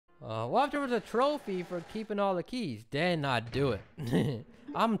What if there was a trophy for keeping all the keys? Then I'd do it.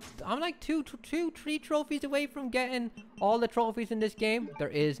 I'm like 3 trophies away from getting all the trophies in this game. There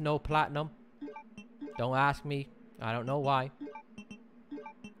is no platinum. Don't ask me. I don't know why.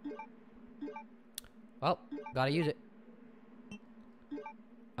 Well, gotta use it.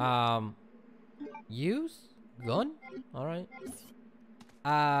 Use gun. All right.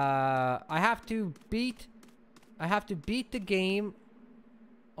 I have to beat the game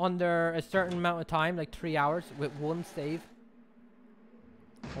under a certain amount of time, like 3 hours, with 1 save.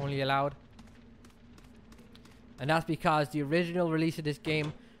 Only allowed. And that's because the original release of this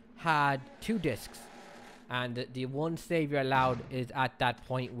game had 2 discs. And the 1 save you're allowed is at that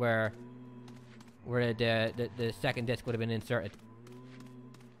point where the second disc would have been inserted.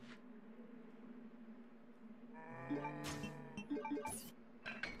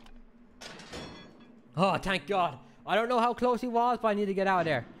 Oh, thank God. I don't know how close he was, but I need to get out of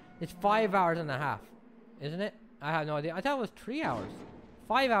there. It's 5 hours and a half. Isn't it? I have no idea. I thought it was 3 hours.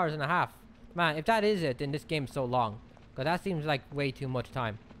 5 hours and a half. Man, if that is it, then this game's so long. Because that seems like way too much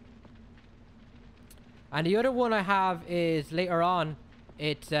time. And the other one I have is later on.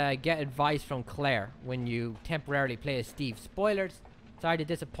 It's get advice from Claire when you temporarily play as Steve. Spoilers. Sorry to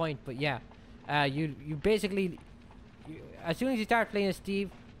disappoint, but yeah. You basically... as soon as you start playing as Steve,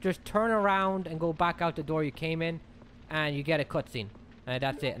 just turn around and go back out the door you came in. And you get a cutscene. And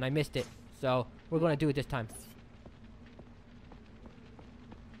that's it. And I missed it. So, we're going to do it this time.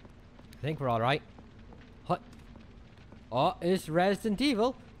 I think we're alright. What? Oh, it's Resident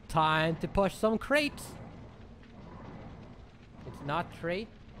Evil. Time to push some crates. It's not crate.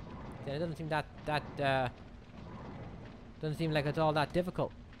 It doesn't seem doesn't seem like it's all that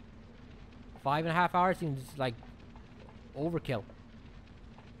difficult. 5.5 hours seems like overkill.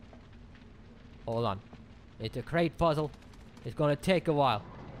 Hold on. It's a crate puzzle. It's gonna take a while.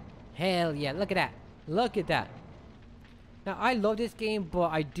 Hell yeah, look at that. Look at that. Now, I love this game,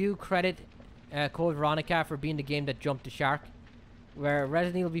 but I do credit Code Veronica for being the game that jumped the shark. Where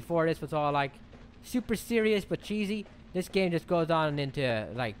Resident Evil before this was all like super serious but cheesy. This game just goes on into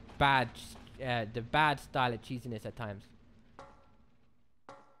like the bad style of cheesiness at times.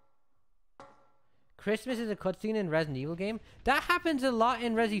 Christmas is a cutscene in Resident Evil game. That happens a lot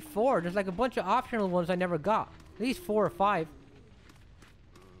in Resi 4. There's like a bunch of optional ones I never got. At least 4 or 5.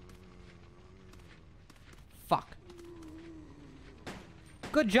 Fuck.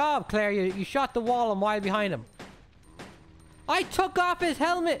 Good job, Claire. You shot the wall a mile behind him. I took off his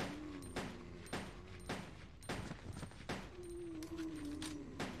helmet.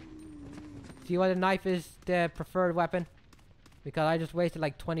 See why the knife is the preferred weapon? Because I just wasted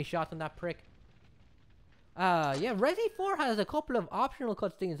like 20 shots on that prick. Yeah, Resi 4 has a couple of optional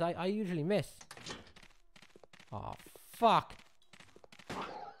cutscenes I usually miss. Oh, fuck.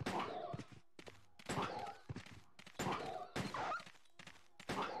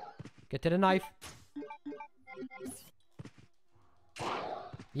 Get to the knife.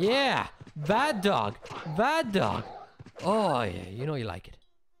 Yeah! Bad dog! Bad dog! Oh, yeah, you know you like it.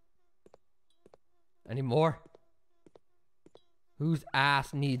 Any more? Whose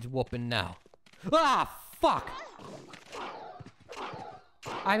ass needs whooping now? Ah, fuck!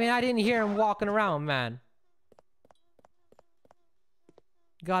 I mean, I didn't hear him walking around, man.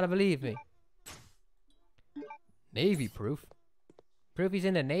 Gotta believe me. Navy proof? Proof he's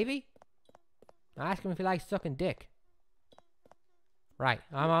in the Navy? Ask him if he likes sucking dick. Right,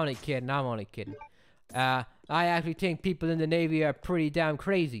 I'm only kidding, I actually think people in the Navy are pretty damn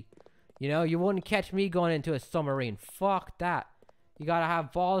crazy. You know, you wouldn't catch me going into a submarine. Fuck that. You gotta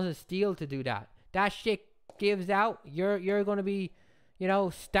have balls of steel to do that. That shit gives out. You're gonna be, you know,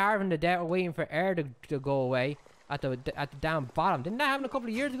 starving to death or waiting for air to go away at the damn bottom. Didn't that happen a couple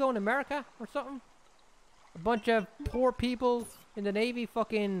of years ago in America or something? A bunch of poor people in the Navy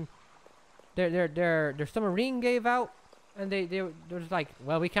fucking their submarine gave out, and they were just like,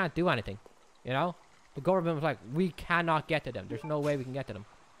 well, we can't do anything. You know? The government was like, we cannot get to them. There's no way we can get to them.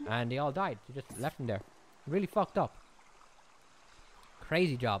 And they all died. They just left them there. Really fucked up.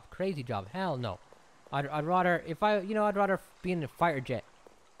 Crazy job. Crazy job. Hell no. I'd rather, I'd rather be in a fighter jet.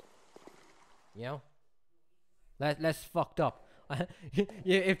 You know? Less fucked up.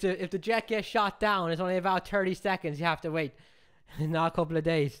 If the jet gets shot down, it's only about 30 seconds you have to wait. Not a couple of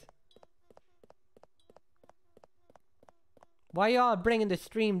days. Why y'all bringing the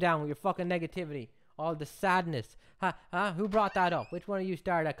stream down with your fucking negativity? All the sadness. Huh? Who brought that up? Which one of you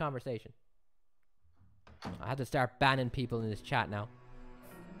started that conversation? I have to start banning people in this chat now.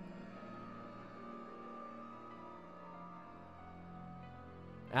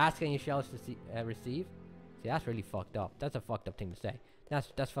 Asking you shall receive? See, that's really fucked up. That's a fucked up thing to say.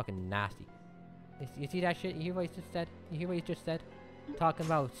 That's fucking nasty. You see that shit? You hear what he just said? You hear what he just said? Talking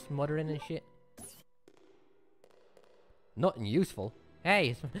about smothering and shit. Nothing useful.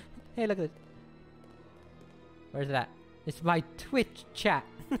 Hey, hey, look at this. Where's that? It's my Twitch chat.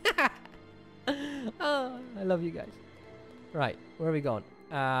 Oh, I love you guys. Right, where are we going?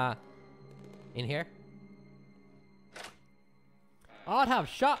 In here? I'd have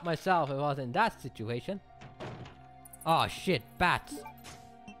shot myself if I was in that situation. Oh shit, bats.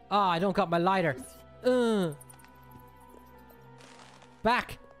 Oh, I don't got my lighter.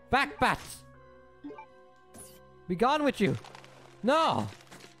 Back! Back, bats! Be gone with you! No!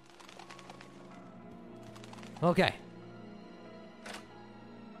 Okay.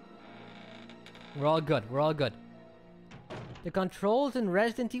 We're all good. We're all good. The controls in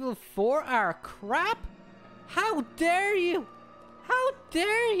Resident Evil 4 are crap? How dare you! How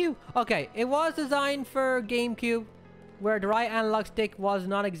dare you! Okay, it was designed for GameCube, where the right analog stick was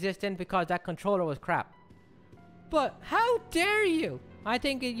non-existent because that controller was crap. But how dare you! I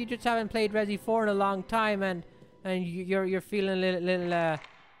think you just haven't played Resi 4 in a long time, and you're feeling a little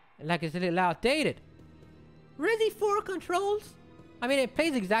like it's a little outdated. Resi 4 controls? I mean, it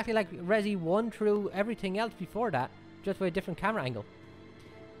plays exactly like Resi 1 through everything else before that, just with a different camera angle.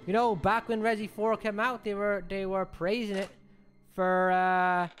 You know, back when Resi 4 came out, they were praising it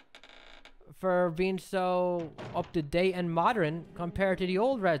for being so up to date and modern compared to the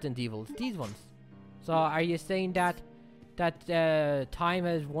old Resident Evils, these ones. So, are you saying that time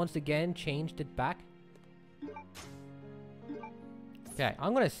has once again changed it back? Okay,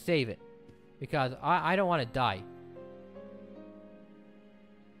 I'm gonna save it because I don't want to die.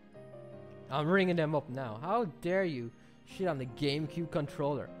 I'm ringing them up now. How dare you shit on the GameCube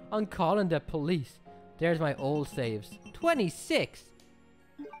controller? I'm calling the police. There's my old saves. 26!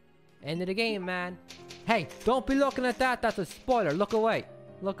 End of the game, man. Hey, don't be looking at that. That's a spoiler. Look away.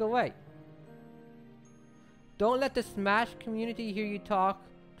 Look away. Don't let the Smash community hear you talk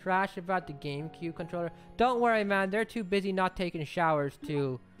trash about the GameCube controller. Don't worry, man. They're too busy not taking showers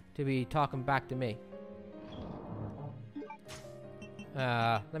to be talking back to me.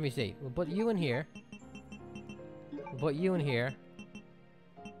 Let me see. We'll put you in here. We'll put you in here.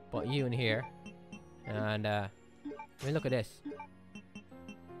 Put you in here. And, I mean, look at this.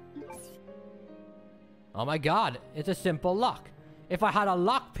 Oh my god, it's a simple lock. If I had a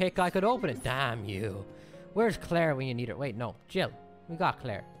lockpick, I could open it. Damn you. Where's Claire when you need her? Wait, no. Jill. We got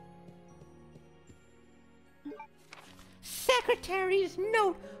Claire. Secretary's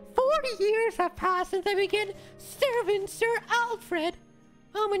note. 40 years have passed since I began serving Sir Alfred.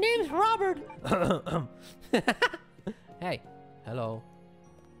 Oh, my name's Robert. Hey. Hello.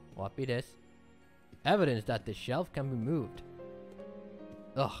 What be this? Evidence that the shelf can be moved.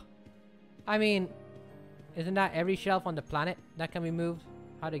 Ugh. I mean, isn't that every shelf on the planet that can be moved?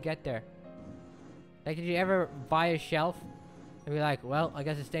 How'd it get there? Like, did you ever buy a shelf and be like, well, I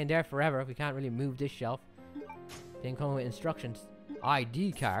guess it's staying there forever. We can't really move this shelf. Didn't come with instructions.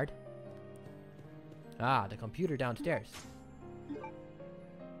 ID card. Ah, the computer downstairs.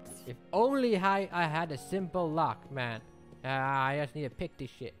 If only I had a simple lock, man. I just need to pick this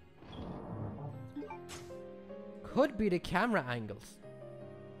shit. Could be the camera angles.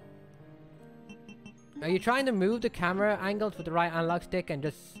 Are you trying to move the camera angles with the right analog stick and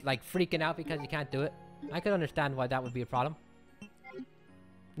just like freaking out because you can't do it? I could understand why that would be a problem.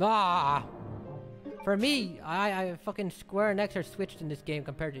 Ah! For me, I fucking Square and X are switched in this game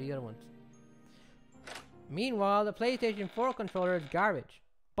compared to the other ones. Meanwhile, the PlayStation 4 controller is garbage.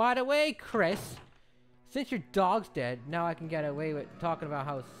 By the way, Chris, since your dog's dead, now I can get away with talking about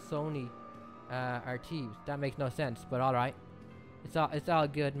how Sony are thieves. That makes no sense, but alright. It's all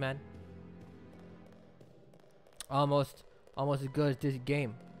good, man. Almost as good as this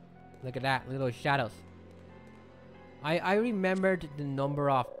game. Look at that, look at those shadows. I remembered the number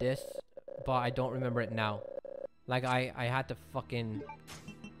off this, but I don't remember it now. Like I had to fucking...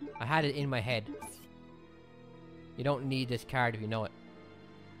 I had it in my head. You don't need this card if you know it.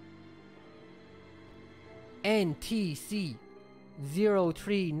 NTC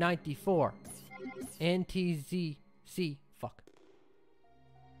 0394. NTZC. Fuck.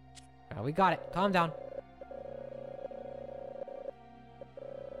 We got it. Calm down.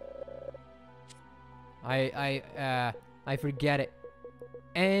 I forget it.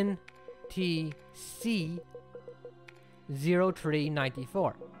 NTC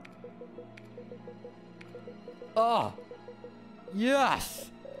 0394. Oh! Yes!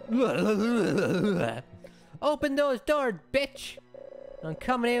 Open those doors, bitch! I'm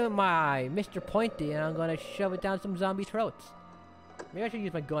coming in with my Mr. Pointy and I'm gonna shove it down some zombie throats. Maybe I should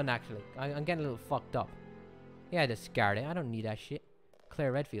use my gun actually. I'm getting a little fucked up. Yeah, discard it. I don't need that shit.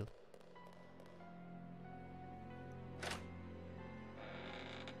 Claire Redfield.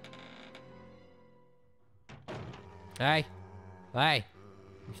 Hey. Hey.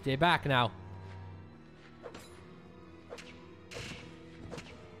 You stay back now.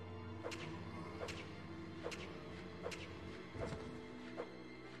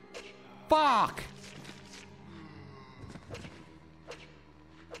 Fuck!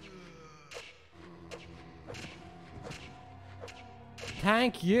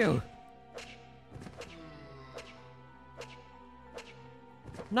 Thank you.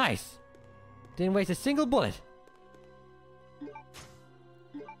 Nice. Didn't waste a single bullet.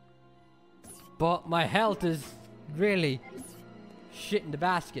 But my health is really shit in the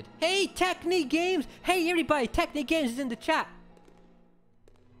basket. Hey, Technique Games! Hey, everybody! Technique Games is in the chat.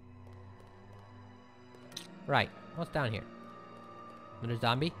 Right. What's down here? Another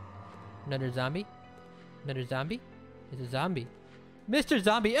zombie? Another zombie? Another zombie? It's a zombie. Mr.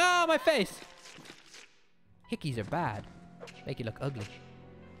 Zombie! Oh, my face! Hickeys are bad. Make you look ugly.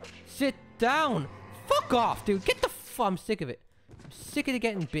 Sit down! Fuck off, dude! Get the I'm sick of it. I'm sick of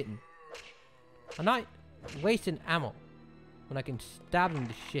getting bitten. I'm not wasting ammo when I can stab him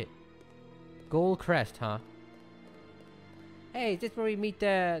to shit. Gold crest, huh? Hey, is this where we meet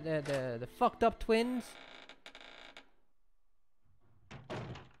the fucked up twins?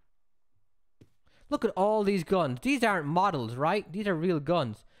 Look at all these guns. These aren't models, right? These are real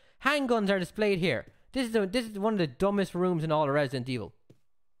guns. Handguns are displayed here. This is one of the dumbest rooms in all of Resident Evil.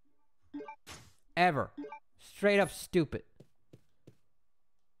 Ever. Straight up stupid.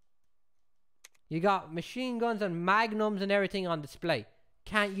 You got machine guns and magnums and everything on display.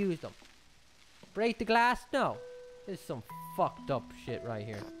 Can't use them. Break the glass? No. This is some fucked up shit right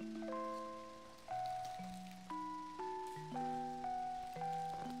here.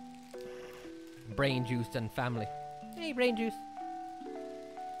 Brain juice and family. Hey, brain juice.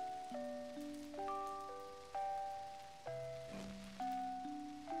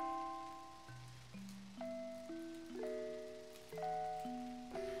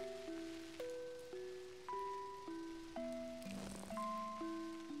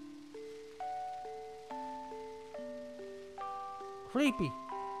 Creepy.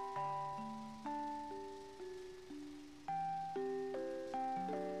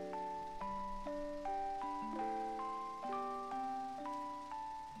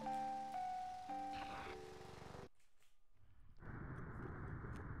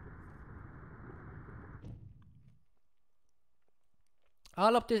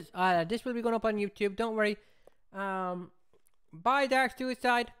 I'll up this. This will be going up on YouTube. Don't worry. Bye, Dark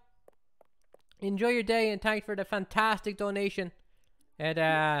Suicide. Enjoy your day, and thanks for the fantastic donation.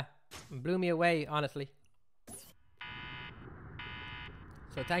 It blew me away, honestly.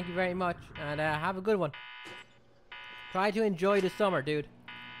 So thank you very much, and have a good one. Try to enjoy the summer, dude.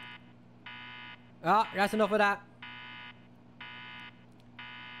 Oh, that's enough of that.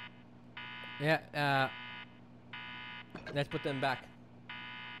 Yeah, let's put them back.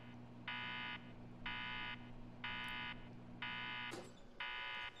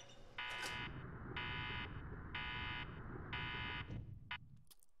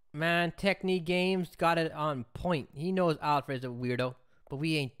 Man, Technique Games got it on point. He knows Alfred's a weirdo, but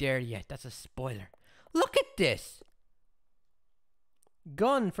we ain't there yet. That's a spoiler. Look at this!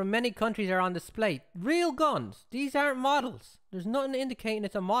 Guns from many countries are on display. Real guns. These aren't models. There's nothing indicating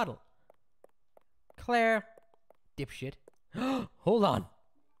it's a model. Claire. Dipshit. Hold on.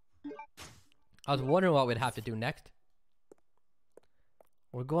 I was wondering what we'd have to do next.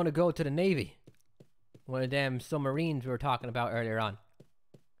 We're going to go to the Navy. One of them submarines we were talking about earlier on.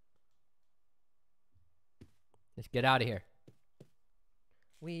 Let's get out of here.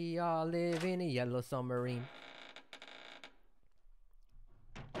 We all live in a yellow submarine.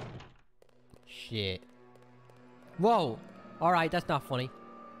 Shit. Whoa. Alright, that's not funny.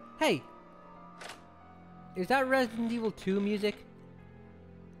 Hey. Is that Resident Evil 2 music?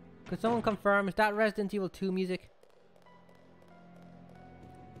 Could someone confirm? Is that Resident Evil 2 music?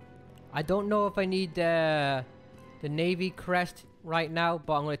 I don't know if I need the Navy crest right now,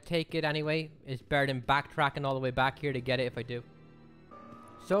 but I'm going to take it anyway. It's better than backtracking all the way back here to get it if I do.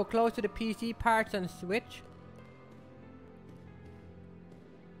 So close to the PC parts and switch.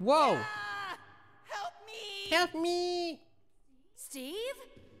 Whoa! Yeah! Help me! Help me! Steve?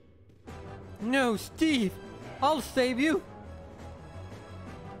 No, Steve! I'll save you!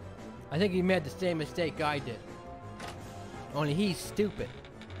 I think he made the same mistake I did. Only he's stupid.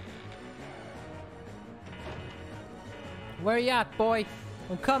 Where you at, boy?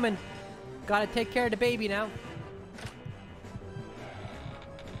 I'm coming. Gotta take care of the baby now.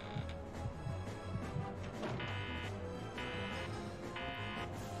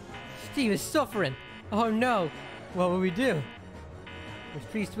 Steve is suffering. Oh no. What will we do? There's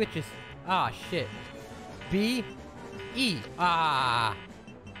 3 switches. Ah, shit. B. E. Ah.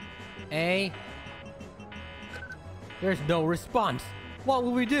 A. There's no response. What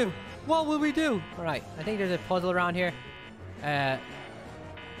will we do? What will we do? Alright, I think there's a puzzle around here. I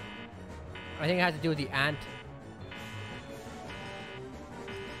think it has to do with the ant.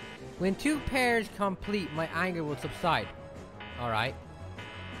 When 2 pairs complete, my anger will subside. Alright.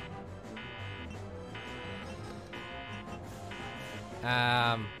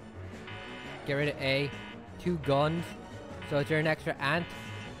 Get rid of A. 2 guns. So is there an extra ant?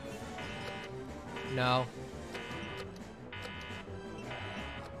 No.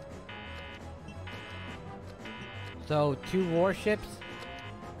 So 2 warships?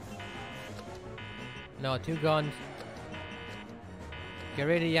 No, 2 guns. Get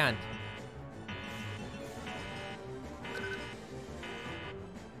rid of the ant.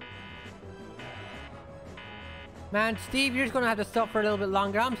 Man, Steve, you're just gonna have to suffer a little bit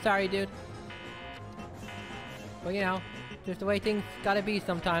longer. I'm sorry, dude. But you know, just the way things gotta be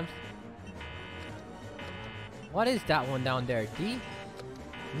sometimes. What is that one down there? D?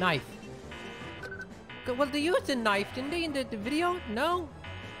 Knife. Well, they used a knife, didn't they, in the video? No?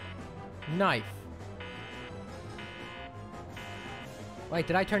 Knife. Wait,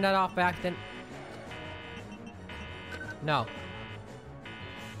 did I turn that off by accident? No.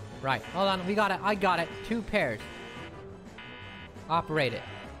 Right, hold on, we got it. I got it. 2 pairs. Operate it.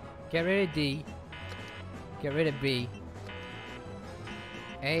 Get rid of D. Get rid of B.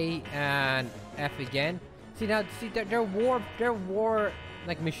 A and F again. See now, see they're war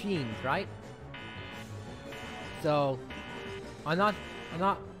like machines, right? So I'm a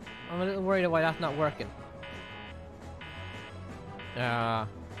little worried why that's not working.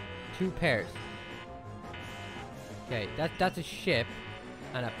 2 pairs. Okay, that's a ship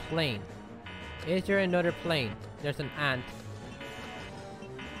and a plane. Is there another plane? There's an ant.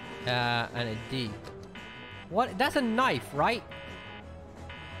 And a D. What? That's a knife, right?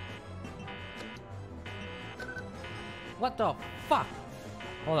 What the fuck?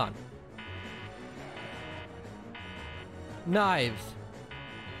 Hold on. Knives.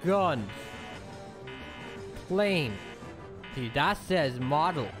 Guns. Plane. See, that says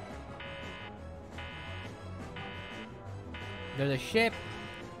model. There's a ship.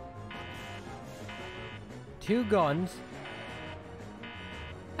 2 guns.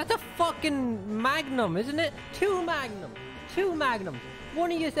 That's a fucking Magnum, isn't it? 2 Magnum. 2 Magnums.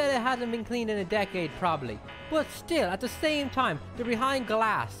 One of you said it hasn't been cleaned in a decade, probably. But still, at the same time, they're behind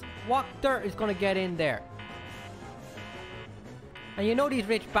glass. What dirt is gonna get in there? And you know these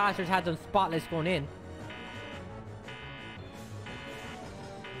rich bastards had them spotless going in.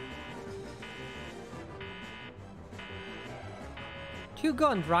 Two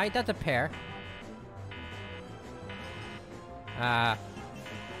guns, right? That's a pair.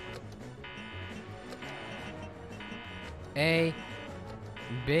 A,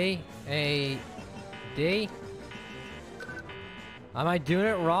 B, A, D. Am I doing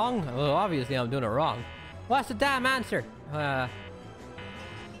it wrong? Well, obviously I'm doing it wrong. What's the damn answer?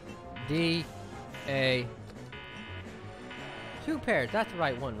 D, A. 2 pairs. That's the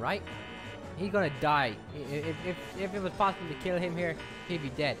right one, right? He's gonna die. If it was possible to kill him here, he'd be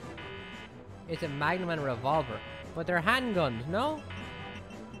dead. It's a Magnum and a revolver. But they're handguns, no?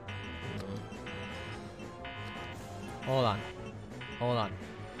 Hold on. Hold on.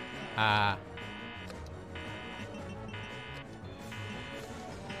 I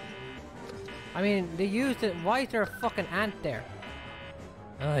mean, they used it. Why is there a fucking ant there?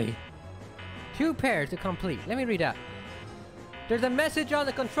 Aye. 2 pairs to complete. Let me read that. There's a message on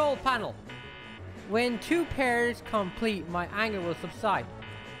the control panel. When 2 pairs complete, my anger will subside.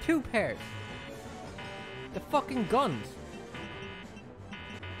 2 pairs. The fucking guns.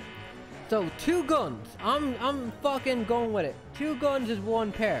 So 2 guns. I'm fucking going with it. 2 guns is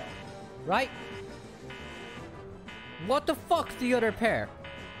 1 pair, right? What the fuck's the other pair?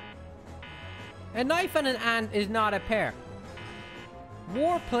 A knife and an ant is not a pair.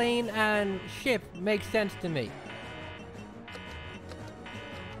 Warplane and ship makes sense to me.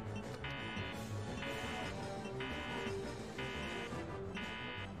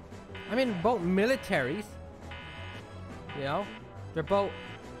 I mean, both militaries. You know, they're both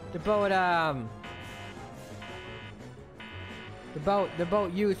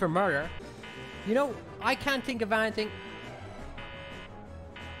used for murder. You know, I can't think of anything.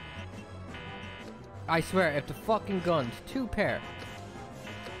 I swear, if the fucking guns, 2 pair.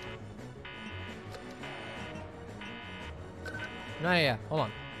 No, yeah, hold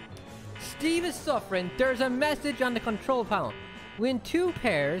on. Steve is suffering. There's a message on the control panel. When 2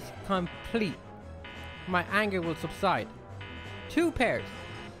 pairs complete, my anger will subside. 2 pairs.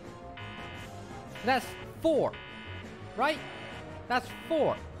 That's 4. Right? That's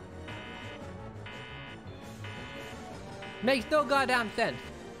 4. Makes no goddamn sense.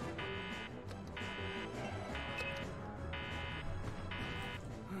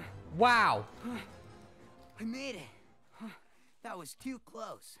 Wow. I made it. That was too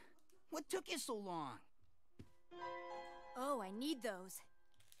close. What took you so long? Oh, I need those.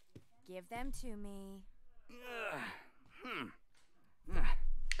 Give them to me.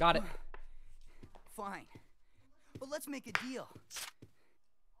 Got it. Fine. But let's make a deal.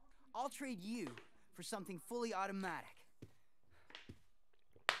 I'll trade you for something fully automatic.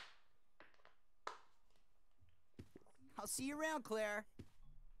 I'll see you around, Claire.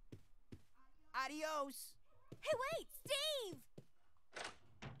 Adios. Hey, wait, Steve!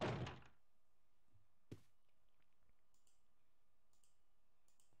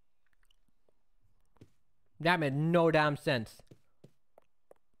 That made no damn sense.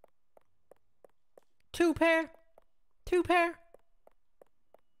 2 pair? 2 pair?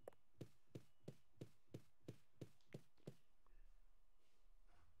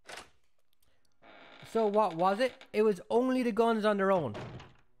 So what was it? It was only the guns on their own.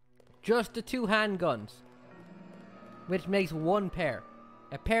 Just the 2 handguns. Which makes 1 pair.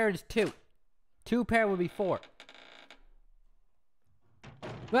 A pair is 2. 2 pair would be 4.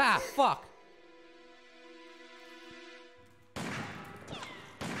 Ah, fuck!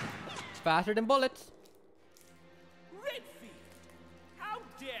 It's faster than bullets. Redfield! How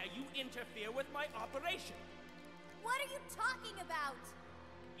dare you interfere with my operation? What are you talking about?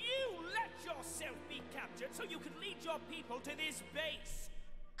 You let yourself be captured so you could lead your people to this base!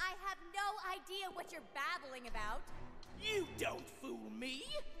 I have no idea what you're babbling about. You don't fool me!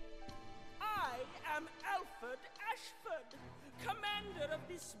 I am Alfred Ashford, commander of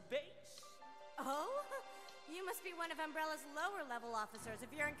this base. Oh? You must be one of Umbrella's lower level officers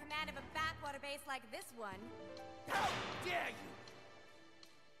if you're in command of a backwater base like this one. How dare you!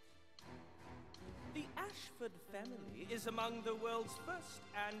 The Ashford family is among the world's first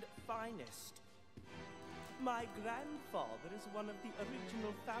and finest. My grandfather is one of the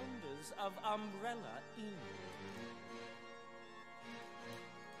original founders of Umbrella Inc.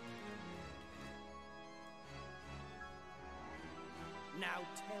 Now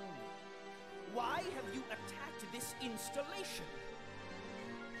tell me, why have you attacked this installation?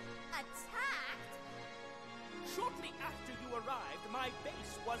 Attacked? Shortly after you arrived, my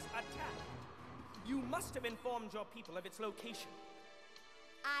base was attacked. You must have informed your people of its location.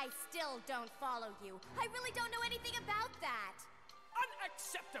 I still don't follow you. I really don't know anything about that.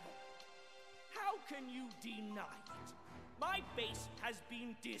 Unacceptable! How can you deny it? My base has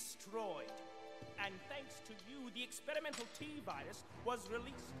been destroyed. And thanks to you, the experimental T-virus was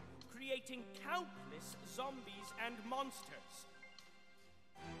released, creating countless zombies and monsters.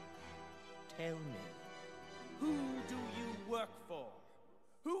 Tell me, who do you work for?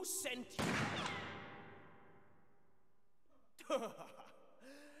 Who sent you?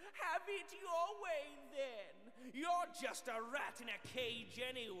 Have it your way, then. You're just a rat in a cage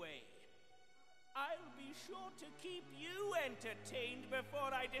anyway. I'll be sure to keep you entertained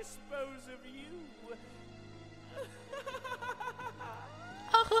before I dispose of you.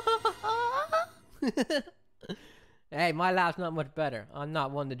 Hey, my laugh's not much better. I'm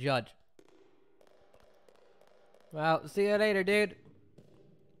not one to judge. Well, see you later, dude.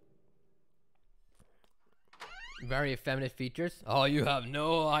 Very effeminate features. Oh, you have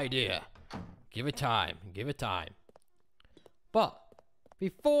no idea. Give it time. Give it time. But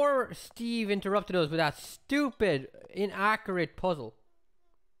before Steve interrupted us with that stupid, inaccurate puzzle.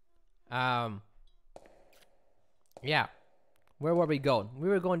 Yeah. Where were we going? We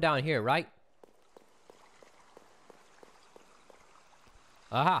were going down here, right?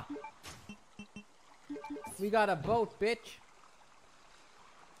 Aha. We got a boat, bitch.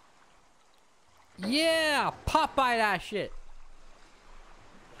 Yeah! Popeye that shit!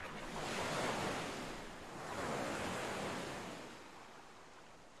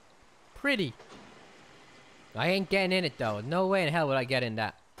 Pretty. I ain't getting in it though. No way in hell would I get in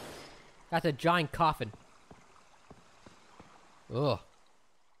that. That's a giant coffin. Ugh.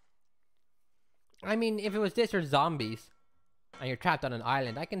 I mean, if it was this or zombies, and you're trapped on an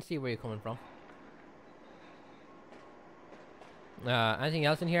island, I can see where you're coming from. Anything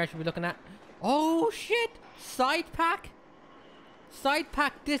else in here I should be looking at? Oh shit! Side pack? Side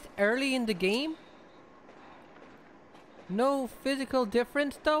pack this early in the game? No physical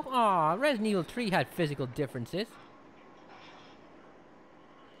difference though? Aw, Resident Evil 3 had physical differences.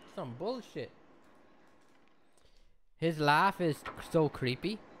 Some bullshit. His laugh is so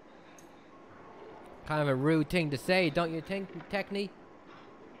creepy. Kind of a rude thing to say, don't you think, Techni?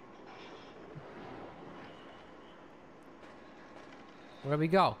 Where do we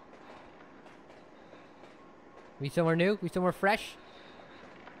go? We somewhere new? We somewhere fresh?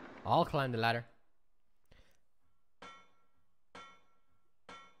 I'll climb the ladder.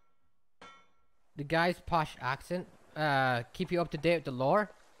 The guy's posh accent keep you up to date with the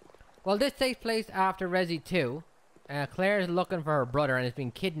lore. Well, this takes place after Resi 2. Claire is looking for her brother and has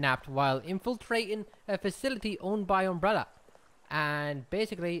been kidnapped while infiltrating a facility owned by Umbrella. And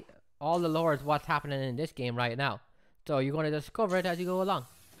basically, all the lore is what's happening in this game right now. So you're going to discover it as you go along.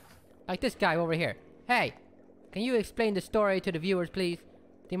 Like this guy over here. Hey, can you explain the story to the viewers, please?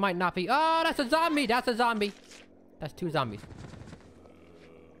 They might not be... Oh, that's a zombie! That's a zombie! That's 2 zombies.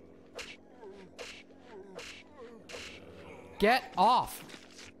 Get off!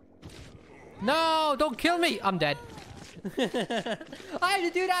 No, don't kill me! I'm dead. I had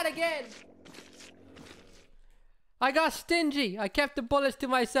to do that again! I got stingy. I kept the bullets to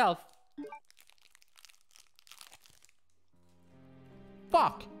myself.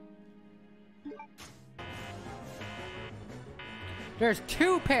 Fuck! There's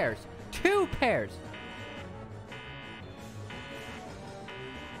 2 pairs. 2 pairs.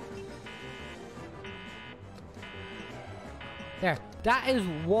 There. That is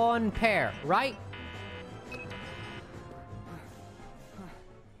 1 pair, right?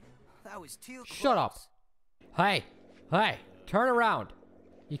 That was too close. Shut up. Hey. Hey. Turn around.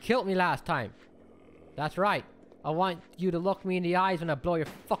 You killed me last time. That's right. I want you to look me in the eyes when I blow your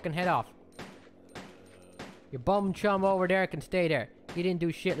fucking head off. Your bum chum over there can stay there. He didn't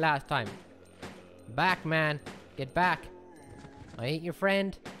do shit last time. Back, man. Get back. I ain't your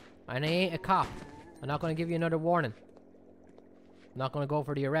friend. And I ain't a cop. I'm not gonna give you another warning. I'm not gonna go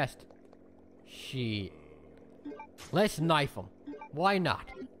for the arrest. Shit. Let's knife him. Why not?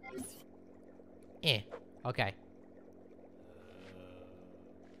 Okay.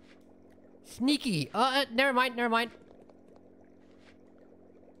 Sneaky. Never mind, never mind.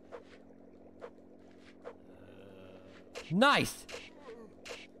 Nice.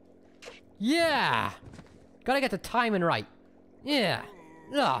 Yeah. Gotta get the timing right. Yeah.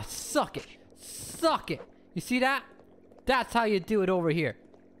 Ah, suck it. Suck it. You see that? That's how you do it over here.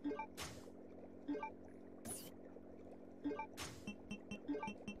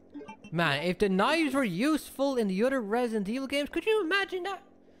 Man, if the knives were useful in the other Resident Evil games, could you imagine that?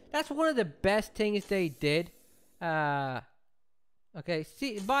 That's one of the best things they did. Okay,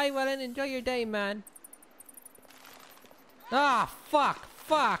 see, bye, Wellen. Enjoy your day, man. Ah, fuck,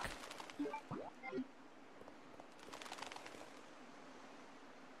 fuck.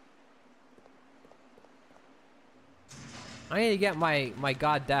 I need to get my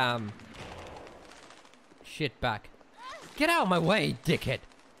goddamn shit back. Get out of my way, dickhead.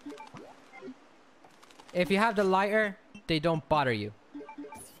 If you have the lighter, they don't bother you.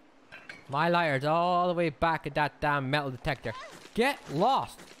 My lighter's all the way back at that damn metal detector. Get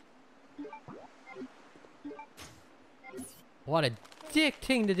lost. What a dick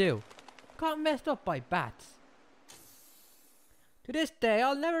thing to do. Got messed up by bats. To this day,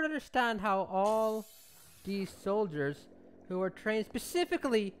 I'll never understand how all these soldiers who were trained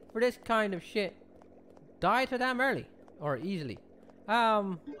specifically for this kind of shit die so damn early or easily.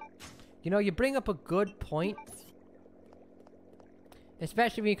 You know, you bring up a good point,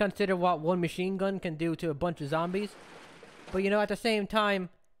 especially when you consider what one machine gun can do to a bunch of zombies. But you know, at the same time,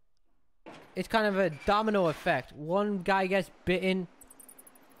 it's kind of a domino effect. One guy gets bitten,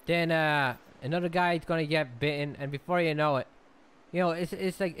 then another guy's gonna get bitten, and before you know it, you know,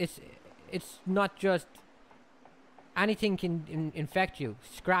 it's like it's not just anything can infect you.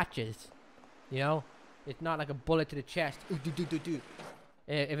 Scratches, you know, it's not like a bullet to the chest.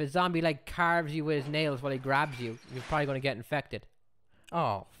 If a zombie like carves you with his nails while he grabs you, you're probably gonna get infected.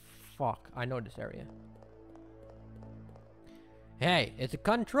 Oh fuck! I know this area. Hey, it's a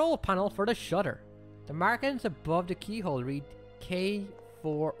control panel for the shutter. The markings above the keyhole read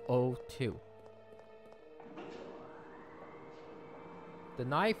K402. The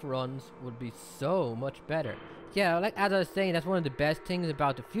knife runs would be so much better. Yeah, like as I was saying, that's one of the best things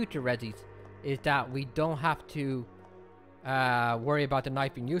about the future Resis, is that we don't have to worry about the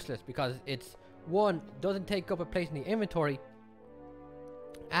knife being useless, because it's, one, doesn't take up a place in the inventory,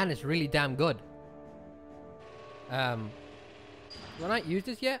 and it's really damn good. Do I not use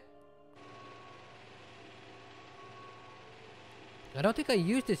this yet? I don't think I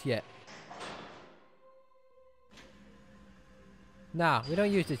used this yet. Nah, we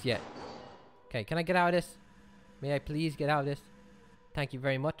don't use this yet. Okay, can I get out of this? May I please get out of this? Thank you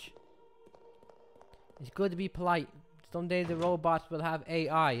very much. It's good to be polite. Someday the robots will have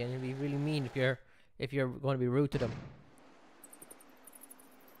AI, and it'll be really mean if you're going to be rude to them.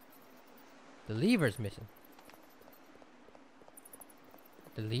 The lever's missing.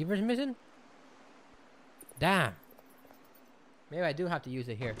 The lever's missing? Damn. Maybe I do have to use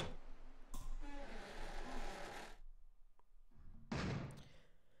it here.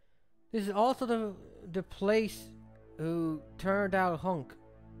 This is also the place who turned out Hunk.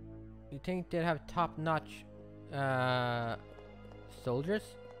 You think they'd have top-notch soldiers?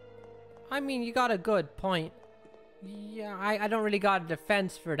 I mean, you got a good point. Yeah, I don't really got a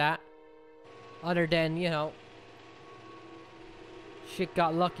defense for that. Other than, you know, shit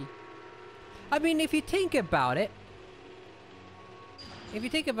got lucky. I mean, if you think about it,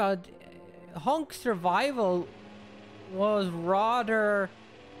 Hunk's survival was rather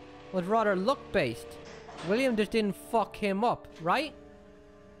luck-based. William just didn't fuck him up, right?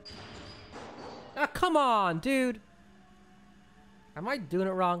 Ah, come on, dude. Am I doing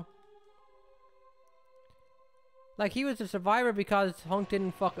it wrong? Like, he was a survivor because Hunk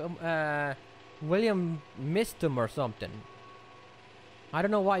didn't fuck him, William missed him or something. I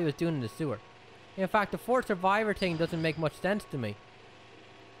don't know what he was doing in the sewer. In fact, the fourth survivor thing doesn't make much sense to me.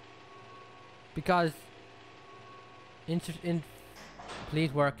 Because...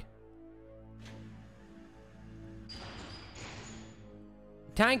 please work.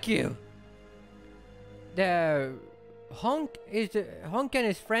 Thank you! The... Hunk and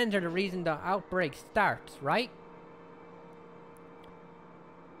his friends are the reason the outbreak starts, right?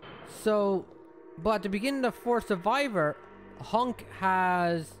 So... But at the beginning of fourth survivor, Hunk's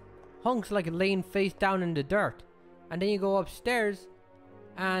like laying face down in the dirt. And then you go upstairs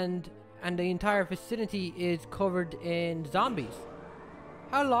and the entire vicinity is covered in zombies.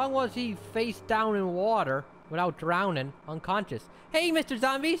 How long was he face down in water without drowning, unconscious? Hey, Mr.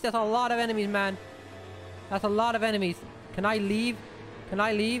 Zombies, that's a lot of enemies, man. That's a lot of enemies. Can I leave? Can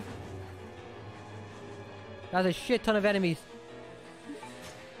I leave? That's a shit ton of enemies.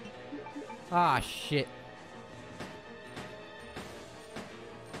 Ah, shit.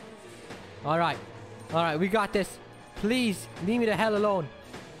 Alright. Alright, we got this. Please, leave me the hell alone.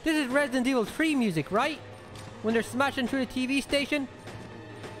 This is Resident Evil 3 music, right? When they're smashing through the TV station?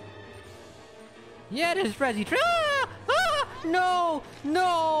 Yeah, this is Resi 3. Ah! Ah! No!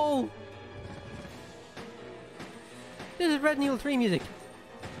 No! This is Resident Evil 3 music.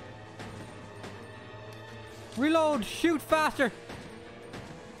 Reload! Shoot faster!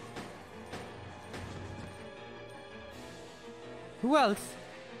 Who else?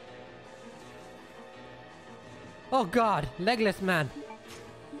 Oh god, Legless Man.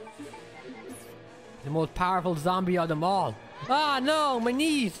 The most powerful zombie of them all. Ah no, my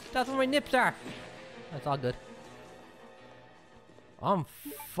knees! That's where my nips are. That's all good. I'm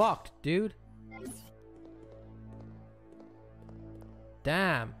fucked, dude.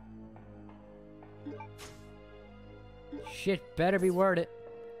 Damn. Shit better be worth it.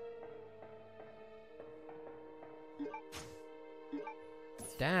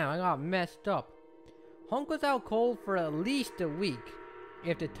 Damn, I got messed up. Hunk was out cold for at least a week,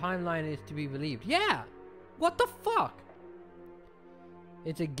 if the timeline is to be believed. Yeah! What the fuck?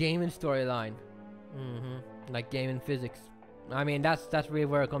 It's a gaming storyline. Like gaming physics. I mean, that's really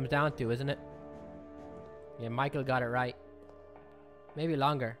where it comes down to, isn't it? Yeah, Michael got it right. Maybe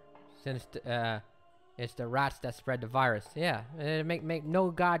longer, since it's the rats that spread the virus. Yeah, it make no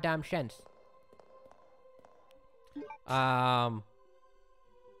goddamn sense.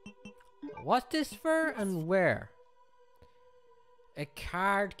 What's this for and where? A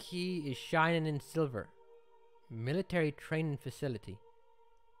card key is shining in silver. Military training facility.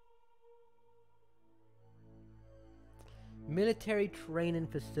 Military training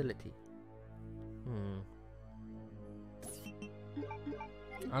facility.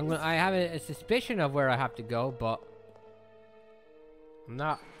 I have a suspicion of where I have to go, but I'm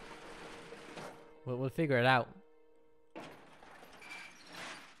not. We'll figure it out.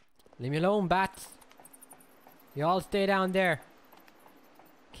 Leave me alone, bats. You all stay down there.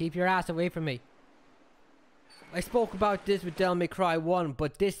 Keep your ass away from me. I spoke about this with Devil May Cry 1,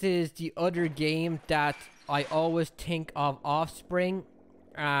 but this is the other game that I always think of Offspring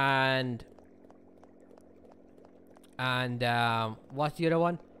and what's the other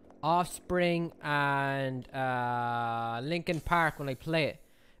one? Offspring and Linkin Park when I play it.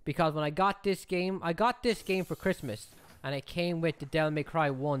 Because when I got this game for Christmas. And it came with the Devil May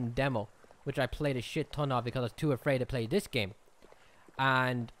Cry 1 demo, which I played a shit ton of because I was too afraid to play this game.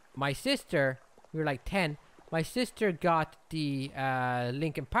 And my sister, we were like 10, my sister got the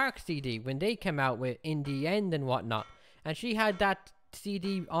Linkin Park CD when they came out with In the End and whatnot. And she had that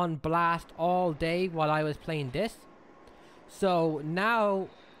CD on blast all day while I was playing this. So now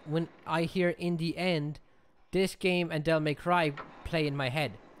when I hear In the End, this game and Devil May Cry play in my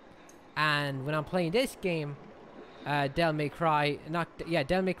head. And when I'm playing this game, Devil May Cry,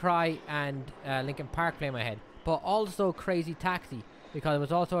 Devil May Cry and Linkin Park play in my head. But also Crazy Taxi, because it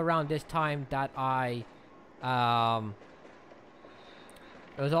was also around this time that I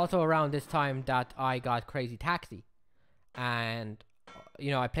got Crazy Taxi. And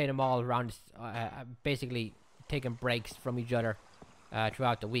you know, I played them all around, basically taking breaks from each other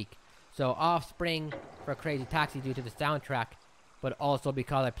throughout the week. So Offspring for Crazy Taxi due to the soundtrack, but also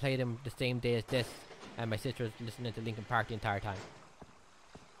because I played them the same day as this, and my sister was listening to Linkin Park the entire time.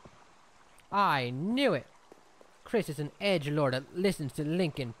 I knew it! Chris is an edgelord that listens to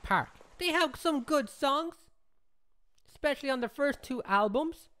Linkin Park. They have some good songs, especially on their first 2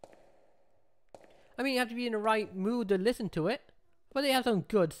 albums. I mean, you have to be in the right mood to listen to it, but they have some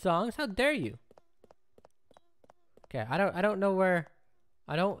good songs. How dare you? Okay, I don't know where.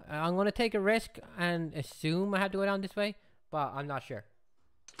 I'm gonna take a risk and assume I have to go down this way, but I'm not sure.